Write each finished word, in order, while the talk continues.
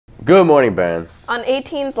Good morning, Barons. On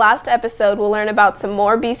 18's last episode, we'll learn about some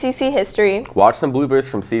more BCC history, Watch some bloopers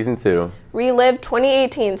from Season 2, relive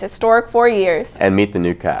 2018's historic 4 years, and meet the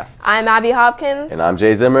new cast. I'm Abby Hopkins. And I'm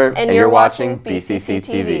Jay Zimmer, and you're watching BCC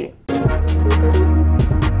TV.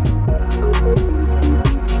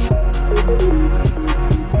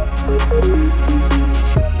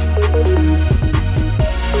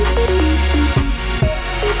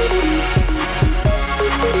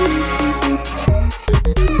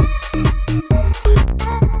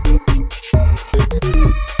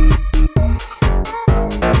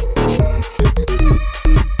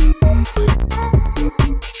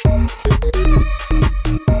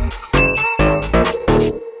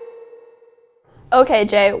 Okay,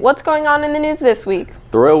 Jay, what's going on in the news this week?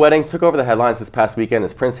 The royal wedding took over the headlines this past weekend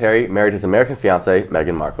as Prince Harry married his American fiancée,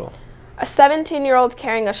 Meghan Markle. A 17-year-old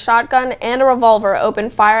carrying a shotgun and a revolver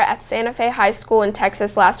opened fire at Santa Fe High School in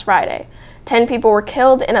Texas last Friday. 10 people were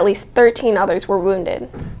killed and at least 13 others were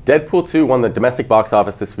wounded. Deadpool 2 won the domestic box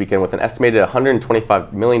office this weekend with an estimated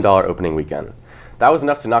 $125 million opening weekend. That was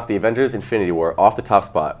enough to knock the Avengers: Infinity War off the top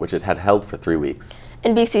spot, which it had held for 3 weeks.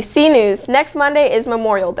 In BCC news, next Monday is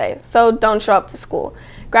Memorial Day, so don't show up to school.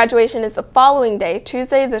 Graduation is the following day,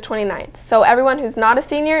 Tuesday the 29th, so everyone who's not a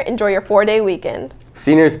senior, enjoy your 4-day weekend.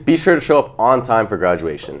 Seniors, be sure to show up on time for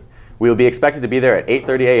graduation. We will be expected to be there at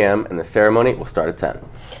 8:30 a.m. and the ceremony will start at 10.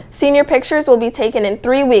 Senior pictures will be taken in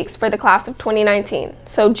 3 weeks for the class of 2019,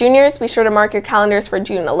 so juniors, be sure to mark your calendars for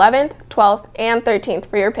June 11th, 12th, and 13th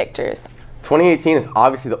for your pictures. 2018 is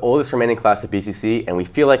obviously the oldest remaining class of BCC, and we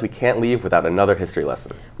feel like we can't leave without another history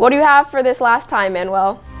lesson. What do you have for this last time,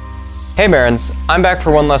 Manuel? Hey Barons, I'm back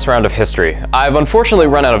for one last round of history. I've unfortunately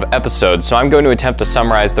run out of episodes, so I'm going to attempt to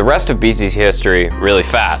summarize the rest of BCC history really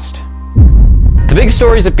fast. The big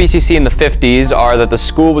stories at BCC in the 50s are that the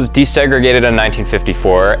school was desegregated in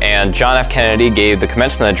 1954, and John F. Kennedy gave the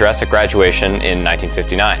commencement address at graduation in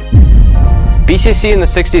 1959. BCC in the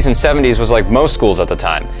 60s and 70s was like most schools at the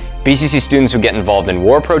time. BCC students would get involved in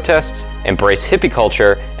war protests, embrace hippie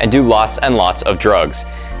culture, and do lots and lots of drugs.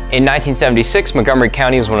 In 1976, Montgomery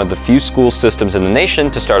County was one of the few school systems in the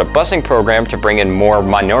nation to start a busing program to bring in more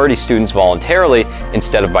minority students voluntarily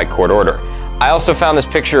instead of by court order. I also found this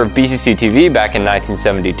picture of BCC TV back in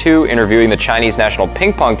 1972 interviewing the Chinese national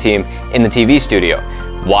ping pong team in the TV studio.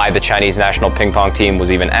 Why the Chinese national ping pong team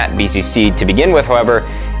was even at BCC to begin with, however,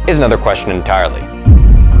 is another question entirely.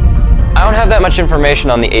 I don't have that much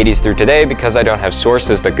information on the 80s through today because I don't have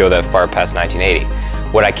sources that go that far past 1980.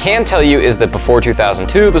 What I can tell you is that before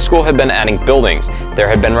 2002, the school had been adding buildings. There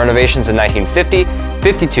had been renovations in 1950,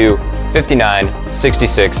 52, 59,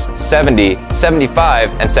 66, 70,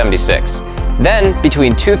 75, and 76. Then,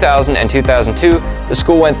 between 2000 and 2002, the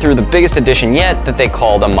school went through the biggest addition yet that they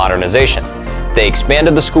called a modernization. They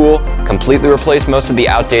expanded the school, completely replaced most of the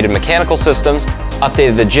outdated mechanical systems,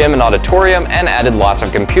 updated the gym and auditorium, and added lots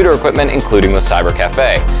of computer equipment, including the cyber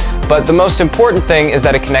cafe. But the most important thing is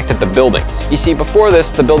that it connected the buildings. You see, before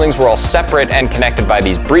this, the buildings were all separate and connected by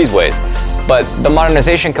these breezeways, but the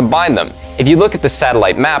modernization combined them. If you look at the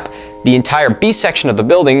satellite map, the entire B section of the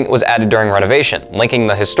building was added during renovation, linking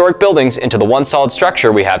the historic buildings into the one solid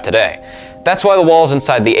structure we have today. That's why the walls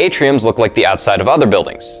inside the atriums look like the outside of other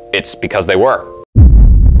buildings. It's because they were.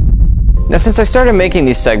 Now, since I started making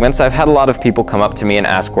these segments, I've had a lot of people come up to me and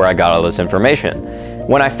ask where I got all this information.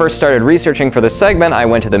 When I first started researching for this segment, I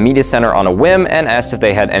went to the media center on a whim and asked if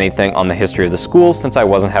they had anything on the history of the school since I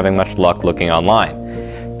wasn't having much luck looking online.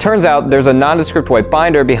 Turns out there's a nondescript white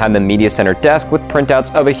binder behind the media center desk with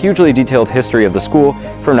printouts of a hugely detailed history of the school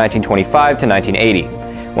from 1925 to 1980.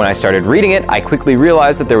 When I started reading it, I quickly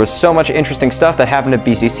realized that there was so much interesting stuff that happened at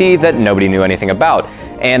BCC that nobody knew anything about,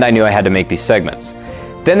 and I knew I had to make these segments.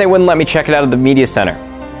 Then they wouldn't let me check it out at the media center.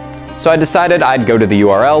 So I decided I'd go to the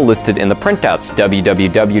URL listed in the printouts,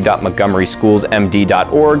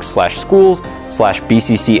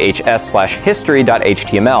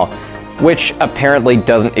 www.montgomeryschools.md.org/schools/bcchs/history.html, which apparently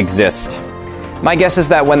doesn't exist. My guess is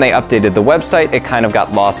that when they updated the website, it kind of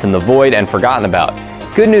got lost in the void and forgotten about.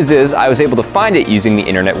 Good news is, I was able to find it using the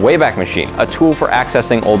Internet Wayback Machine, a tool for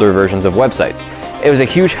accessing older versions of websites. It was a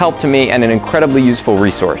huge help to me and an incredibly useful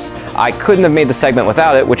resource. I couldn't have made the segment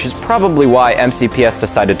without it, which is probably why MCPS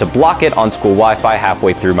decided to block it on school Wi-Fi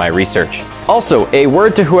halfway through my research. Also, a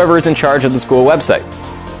word to whoever is in charge of the school website.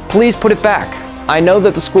 Please put it back. I know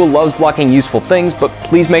that the school loves blocking useful things, but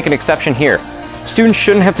please make an exception here. Students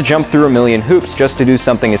shouldn't have to jump through a million hoops just to do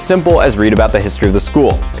something as simple as read about the history of the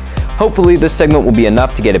school. Hopefully this segment will be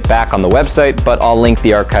enough to get it back on the website, but I'll link the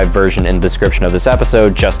archived version in the description of this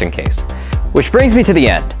episode just in case. Which brings me to the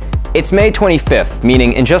end. It's May 25th,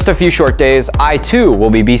 meaning in just a few short days, I too will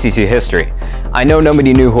be BCC history. I know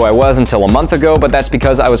nobody knew who I was until a month ago, but that's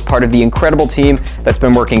because I was part of the incredible team that's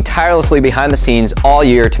been working tirelessly behind the scenes all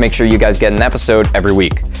year to make sure you guys get an episode every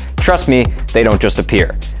week. Trust me, they don't just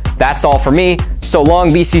appear. That's all for me. So long,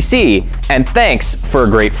 BCC, and thanks for a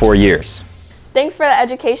great 4 years. Thanks for the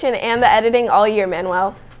education and the editing all year,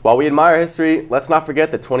 Manuel. While we admire history, let's not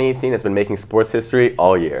forget that 2018 has been making sports history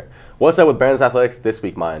all year. What's up with Barron's Athletics this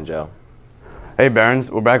week, Maya and Joe? Hey Barron's,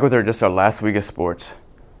 we're back with just our last week of sports.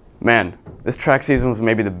 Man, this track season was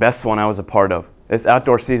maybe the best one I was a part of. This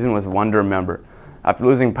outdoor season was one to remember. After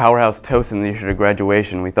losing powerhouse Tosin this year to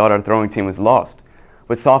graduation, we thought our throwing team was lost.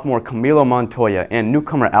 With sophomore Camilo Montoya and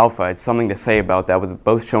newcomer Alpha had something to say about that, with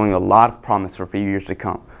both showing a lot of promise for a few years to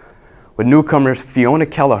come. With newcomers Fiona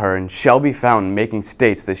Kelleher and Shelby Fountain making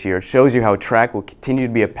states this year, it shows you how track will continue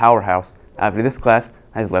to be a powerhouse after this class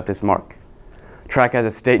has left its mark. Track has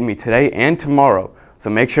a state meet today and tomorrow, so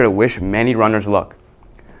make sure to wish many runners luck.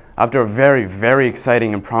 After a very, very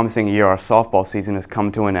exciting and promising year, our softball season has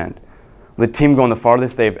come to an end. With the team going the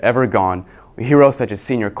farthest they've ever gone, with heroes such as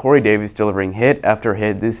senior Corey Davies delivering hit after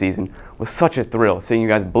hit this season, was such a thrill seeing you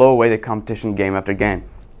guys blow away the competition game after game.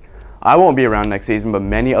 I won't be around next season, but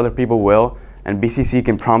many other people will, and BCC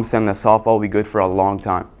can promise them that softball will be good for a long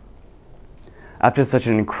time. After such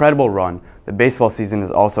an incredible run, the baseball season is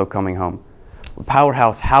also coming home. With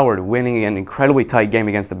powerhouse Howard winning an incredibly tight game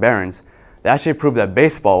against the Barons, that should prove that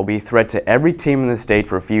baseball will be a threat to every team in the state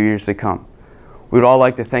for a few years to come. We would all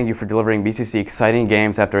like to thank you for delivering BCC exciting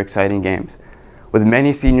games after exciting games. With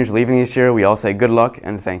many seniors leaving this year, we all say good luck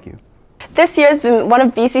and thank you. This year has been one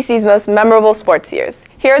of BCC's most memorable sports years.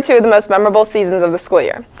 Here are two of the most memorable seasons of the school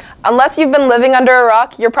year. Unless you've been living under a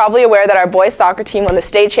rock, you're probably aware that our boys soccer team won the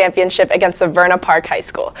state championship against Severna Park High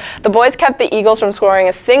School. The boys kept the Eagles from scoring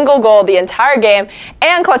a single goal the entire game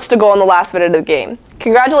and clutched a goal in the last minute of the game.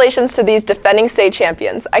 Congratulations to these defending state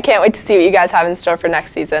champions. I can't wait to see what you guys have in store for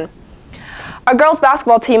next season. Our girls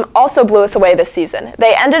basketball team also blew us away this season.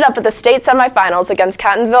 They ended up at the state semifinals against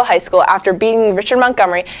Catonsville High School after beating Richard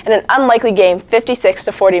Montgomery in an unlikely game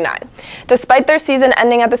 56-49. Despite their season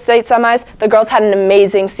ending at the state semis, the girls had an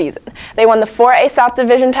amazing season. They won the 4A South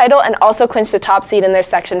Division title and also clinched the top seed in their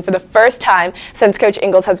section for the first time since Coach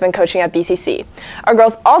Ingalls has been coaching at BCC. Our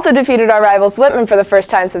girls also defeated our rivals Whitman for the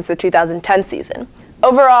first time since the 2010 season.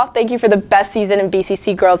 Overall, thank you for the best season in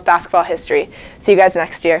BCC girls basketball history. See you guys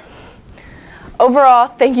next year. Overall,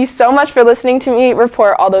 thank you so much for listening to me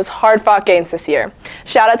report all those hard-fought games this year.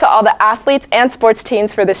 Shout out to all the athletes and sports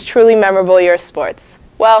teams for this truly memorable year of sports.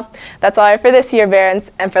 Well, that's all I have for this year,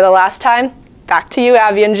 Barons, and for the last time, back to you,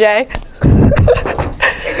 Abby and Jay.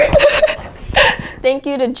 Thank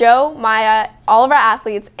you to Joe, Maya, all of our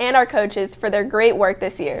athletes, and our coaches for their great work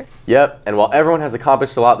this year. Yep, and while everyone has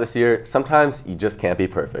accomplished a lot this year, sometimes you just can't be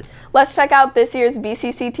perfect. Let's check out this year's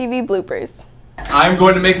BCC TV bloopers. I'm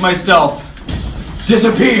going to make myself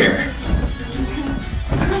disappear.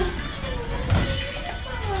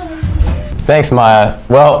 Thanks, Maya.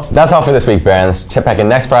 Well, that's all for this week, Barons. Check back in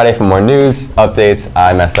next Friday for more news, updates.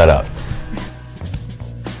 I messed that up.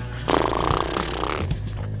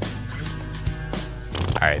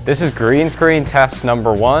 All right, this is green screen test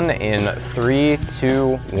number 1 in 3,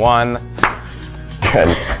 2, 1.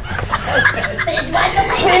 Good.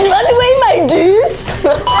 Run away, my dudes!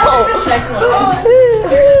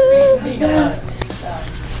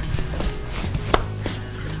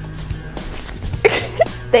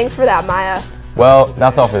 Thanks for that, Maya. Well,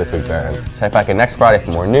 that's all for this week, Barons. Check back in next Friday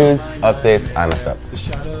for more news, updates. I messed up.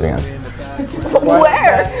 See you again.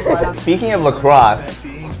 Where? Speaking of lacrosse,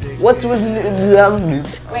 what's was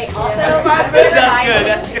Wait, also,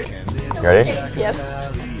 that's good. You ready? Yep.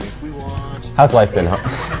 How's life been, huh?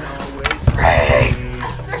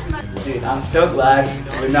 Dude, I'm so glad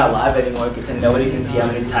we're not live anymore because then nobody can see how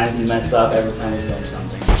many times you mess up every time you film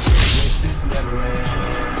something.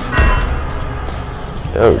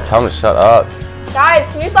 Dude, tell him to shut up. Guys,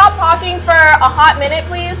 can you stop talking for a hot minute,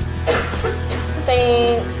 please?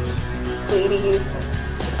 Thanks, sweeties.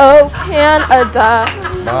 Oh, Canada.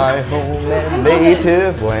 My home and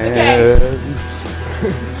native land.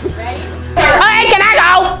 Hey, can I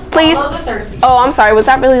go, please? Oh, I'm sorry. Was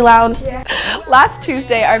that really loud? Yeah. Last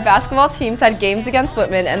Tuesday, our basketball teams had games against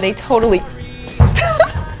Whitman, and they totally...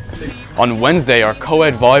 On Wednesday, our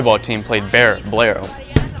co-ed volleyball team played Blair.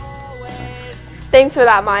 Thanks for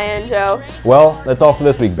that, Maya and Joe. Well, that's all for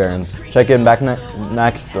this week, Barons. Check in back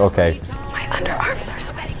next. Okay. My underarms are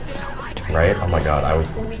sweating so much. Right? Oh my god, I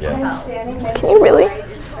was. Yeah. Can you really?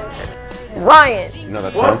 Ryan. No,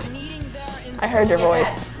 that's fun. I heard your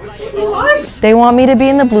voice. They want me to be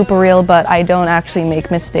in the blooper reel, but I don't actually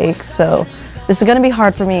make mistakes, so this is going to be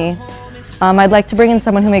hard for me. I'd like to bring in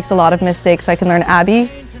someone who makes a lot of mistakes so I can learn Abby.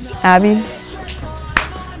 Abby.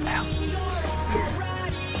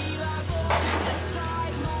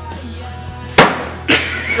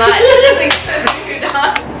 It's not. You're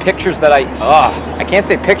done. Pictures that I can't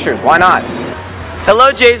say pictures, why not?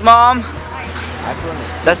 Hello, Jay's mom.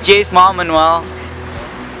 That's Jay's mom, Manuel.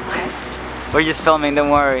 We're just filming, don't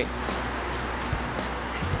worry.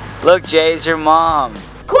 Look, Jay's your mom.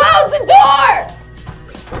 Close the door!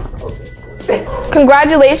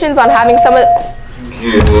 Congratulations on having some of...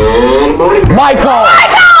 Michael!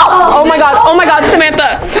 Oh my god,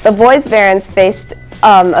 Samantha! The boys' Barons faced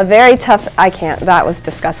a very tough... I can't, that was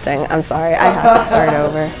disgusting. I'm sorry, I have to start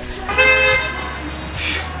over.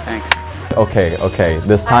 Thanks. Okay,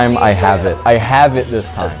 this time I have it. I have it this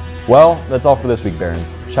time. Well, that's all for this week, Barons.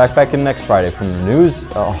 Check back in next Friday for news.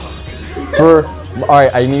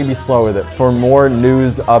 Alright, I need to be slow with it. For more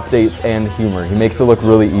news, updates, and humor. He makes it look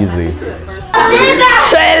really easy.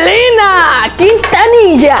 Selena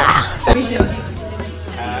Quintanilla!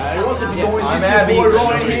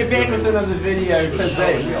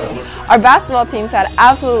 Our basketball teams had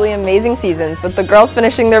absolutely amazing seasons, with the girls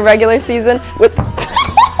finishing their regular season with...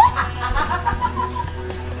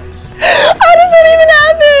 How does that even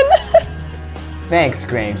happen? Thanks,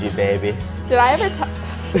 Granger, baby. Did I ever talk?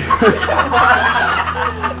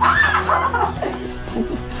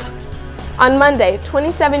 On Monday,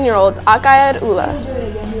 27-year-old Akayar Ula.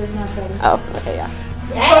 Oh, okay, yeah.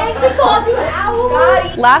 Dang, she called you an owl.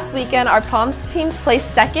 Last weekend, our Palms teams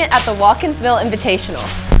placed second at the Watkinsville Invitational.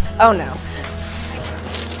 Oh no.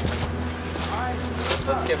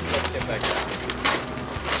 Let's get back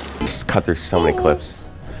down. Just cut through so many clips.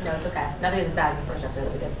 No, it's okay. Nothing is as bad as the first episode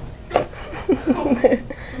that we did.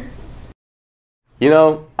 You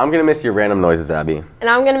know, I'm gonna miss your random noises, Abby. And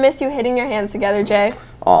I'm gonna miss you hitting your hands together, Jay.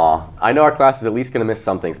 Aw, I know our class is at least gonna miss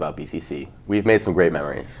some things about BCC. We've made some great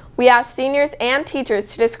memories. We asked seniors and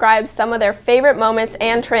teachers to describe some of their favorite moments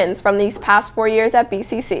and trends from these past 4 years at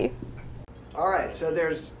BCC. All right, so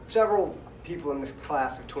there's several people in this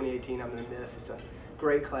class of 2018 I'm gonna miss. It's a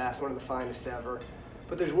great class, one of the finest ever.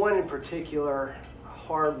 But there's one in particular,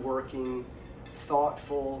 hardworking,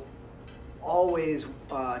 thoughtful, always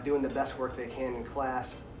doing the best work they can in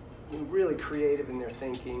class, really creative in their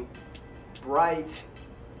thinking, bright,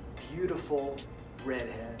 beautiful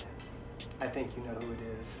redhead. I think you know who it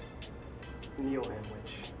is. Neil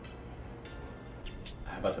Hemwich.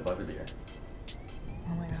 How about the buzzer beater?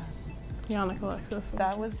 Oh my god. Yannick Alexis.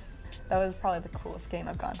 That was probably the coolest game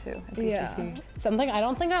I've gone to at BCC. Yeah. Something I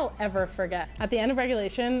don't think I'll ever forget. At the end of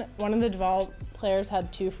regulation, one of the Duval players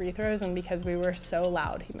had 2 free throws, and because we were so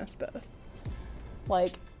loud, he missed both.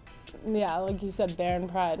 Like, yeah, like you said, Baron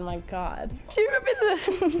Pride, my god. Do you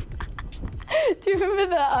remember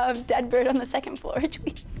the dead bird on the second floor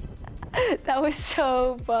tweets? That was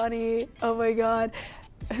so funny. Oh my god.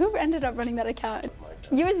 Who ended up running that account?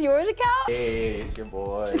 Use yours account? Hey, it's your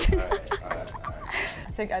boy. All right.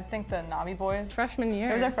 I think the Navi boys. Freshman year.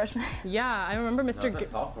 It was our freshman. Yeah, I remember Mr. No, it was our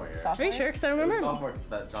sophomore year. Are you sure? Because I remember. It was sophomore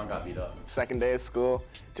that John got beat up. Second day of school,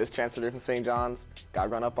 just transferred here from St. John's.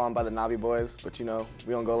 Got run up on by the Navi boys, but you know,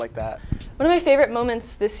 we don't go like that. One of my favorite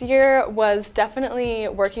moments this year was definitely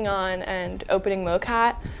working on and opening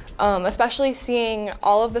MoCat. Especially seeing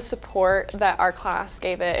all of the support that our class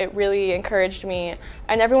gave it. It really encouraged me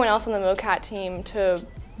and everyone else on the MoCat team to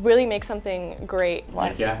really make something great.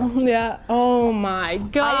 Yeah. Oh my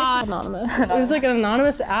god. Anonymous. It was like an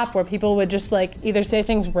anonymous app where people would just like either say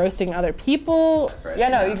things roasting other people. Right. Yeah,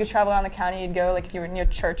 no, you could travel around the county. You'd go like if you were near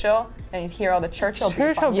Churchill, and you'd hear all the Churchill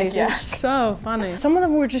beats. Yeah. So funny. Some of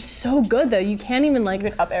them were just so good though. You can't even like.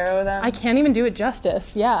 You could up arrow them. I can't even do it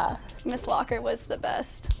justice. Yeah. Miss Locker was the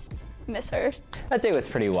best. Miss her. That day was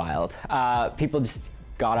pretty wild. People just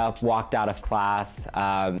got up, walked out of class.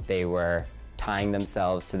 They were tying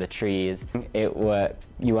themselves to the trees.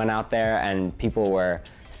 You went out there and people were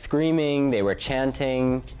screaming, they were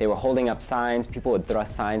chanting, they were holding up signs. People would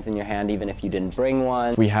thrust signs in your hand even if you didn't bring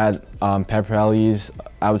one. We had pep rallies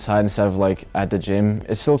outside instead of like at the gym.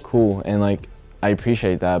 It's still cool and like I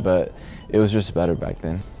appreciate that, but it was just better back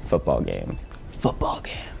then. Football games. Football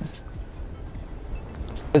games.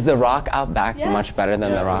 Is the rock out back much better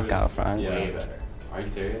than the rock out front? Way better. Are you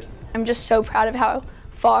serious? I'm just so proud of how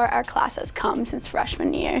far our class has come since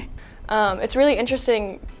freshman year. It's really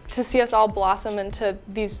interesting to see us all blossom into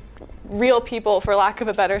these real people, for lack of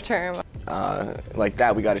a better term. Like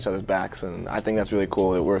that, we got each other's backs, and I think that's really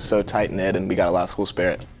cool that we're so tight-knit and we got a lot of school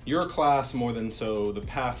spirit. Your class, more than so the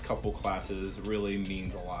past couple classes, really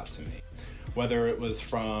means a lot to me. Whether it was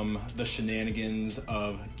from the shenanigans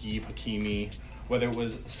of Guy Hakimi, whether it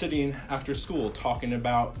was sitting after school talking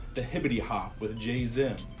about the hibbity hop with Jay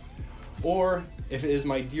Zim, or if it is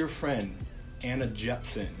my dear friend Anna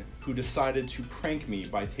Jepson, who decided to prank me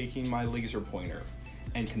by taking my laser pointer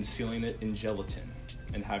and concealing it in gelatin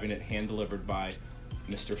and having it hand delivered by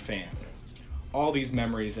Mr. Fan. All these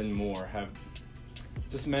memories and more have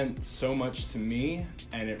just meant so much to me,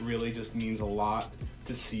 and it really just means a lot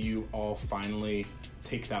to see you all finally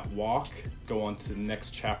take that walk, go on to the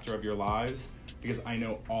next chapter of your lives, because I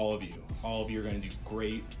know all of you are going to do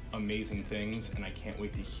great, amazing things, and I can't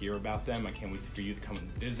wait to hear about them. I can't wait for you to come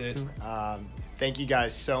and visit. Thank you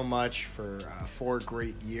guys so much for 4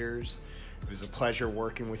 great years. It was a pleasure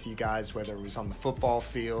working with you guys, whether it was on the football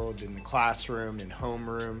field, in the classroom, in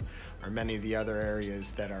homeroom, or many of the other areas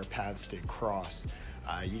that our paths did cross.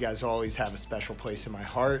 You guys always have a special place in my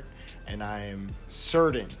heart, and I am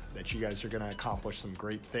certain that you guys are going to accomplish some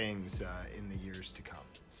great things in the years to come.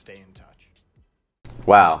 Stay in touch.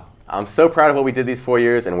 Wow, I'm so proud of what we did these 4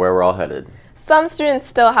 years and where we're all headed. Some students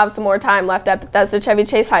still have some more time left at Bethesda Chevy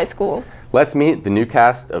Chase High School. Let's meet the new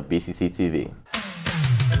cast of BCC TV.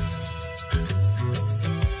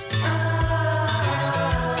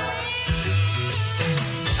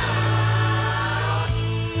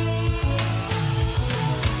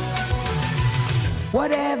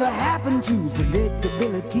 Whatever happened to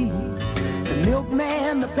predictability? The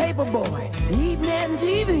milkman, the paperboy, evening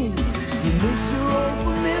TV. You miss your old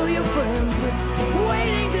familiar friends, but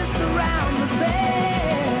waiting just around the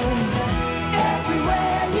bend.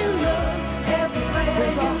 Everywhere you look, everywhere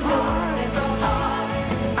there's a heart,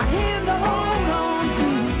 a hand to hold on to.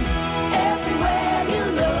 Everywhere you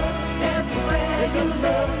look, there's a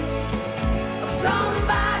look of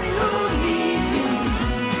somebody who needs you.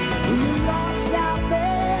 When you're lost out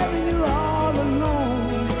there and you're all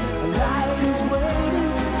alone, life is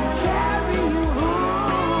waiting to carry you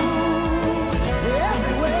home.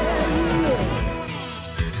 Everywhere you look,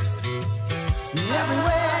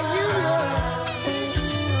 everywhere you look.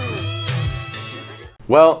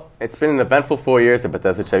 Well, it's been an eventful 4 years at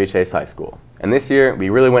Bethesda Chevy Chase High School, and this year we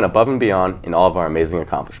really went above and beyond in all of our amazing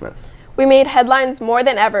accomplishments. We made headlines more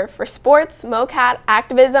than ever for sports, MOCAT,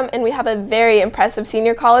 activism, and we have a very impressive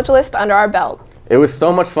senior college list under our belt. It was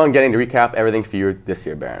so much fun getting to recap everything for you this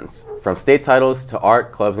year, Barons. From state titles to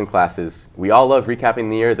art, clubs, and classes, we all love recapping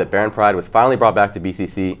the year that Baron Pride was finally brought back to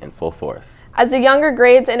BCC in full force. As the younger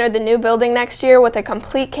grades enter the new building next year with a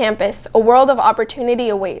complete campus, a world of opportunity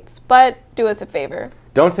awaits. But do us a favor.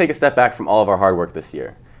 Don't take a step back from all of our hard work this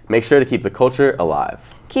year. Make sure to keep the culture alive.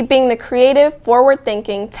 Keep being the creative,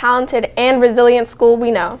 forward-thinking, talented, and resilient school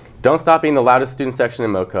we know. Don't stop being the loudest student section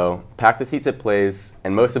in MoCo, pack the seats at plays,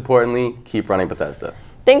 and most importantly, keep running Bethesda.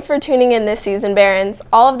 Thanks for tuning in this season, Barons.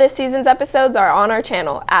 All of this season's episodes are on our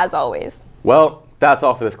channel, as always. Well, that's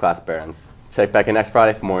all for this class, Barons. Check back in next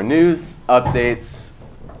Friday for more news, updates,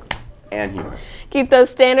 and humor. Keep those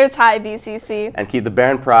standards high, BCC. And keep the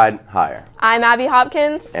Baron Pride higher. I'm Abby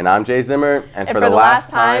Hopkins. And I'm Jay Zimmer. And for the last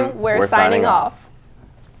time, we're signing off.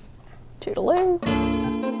 Toodaloo.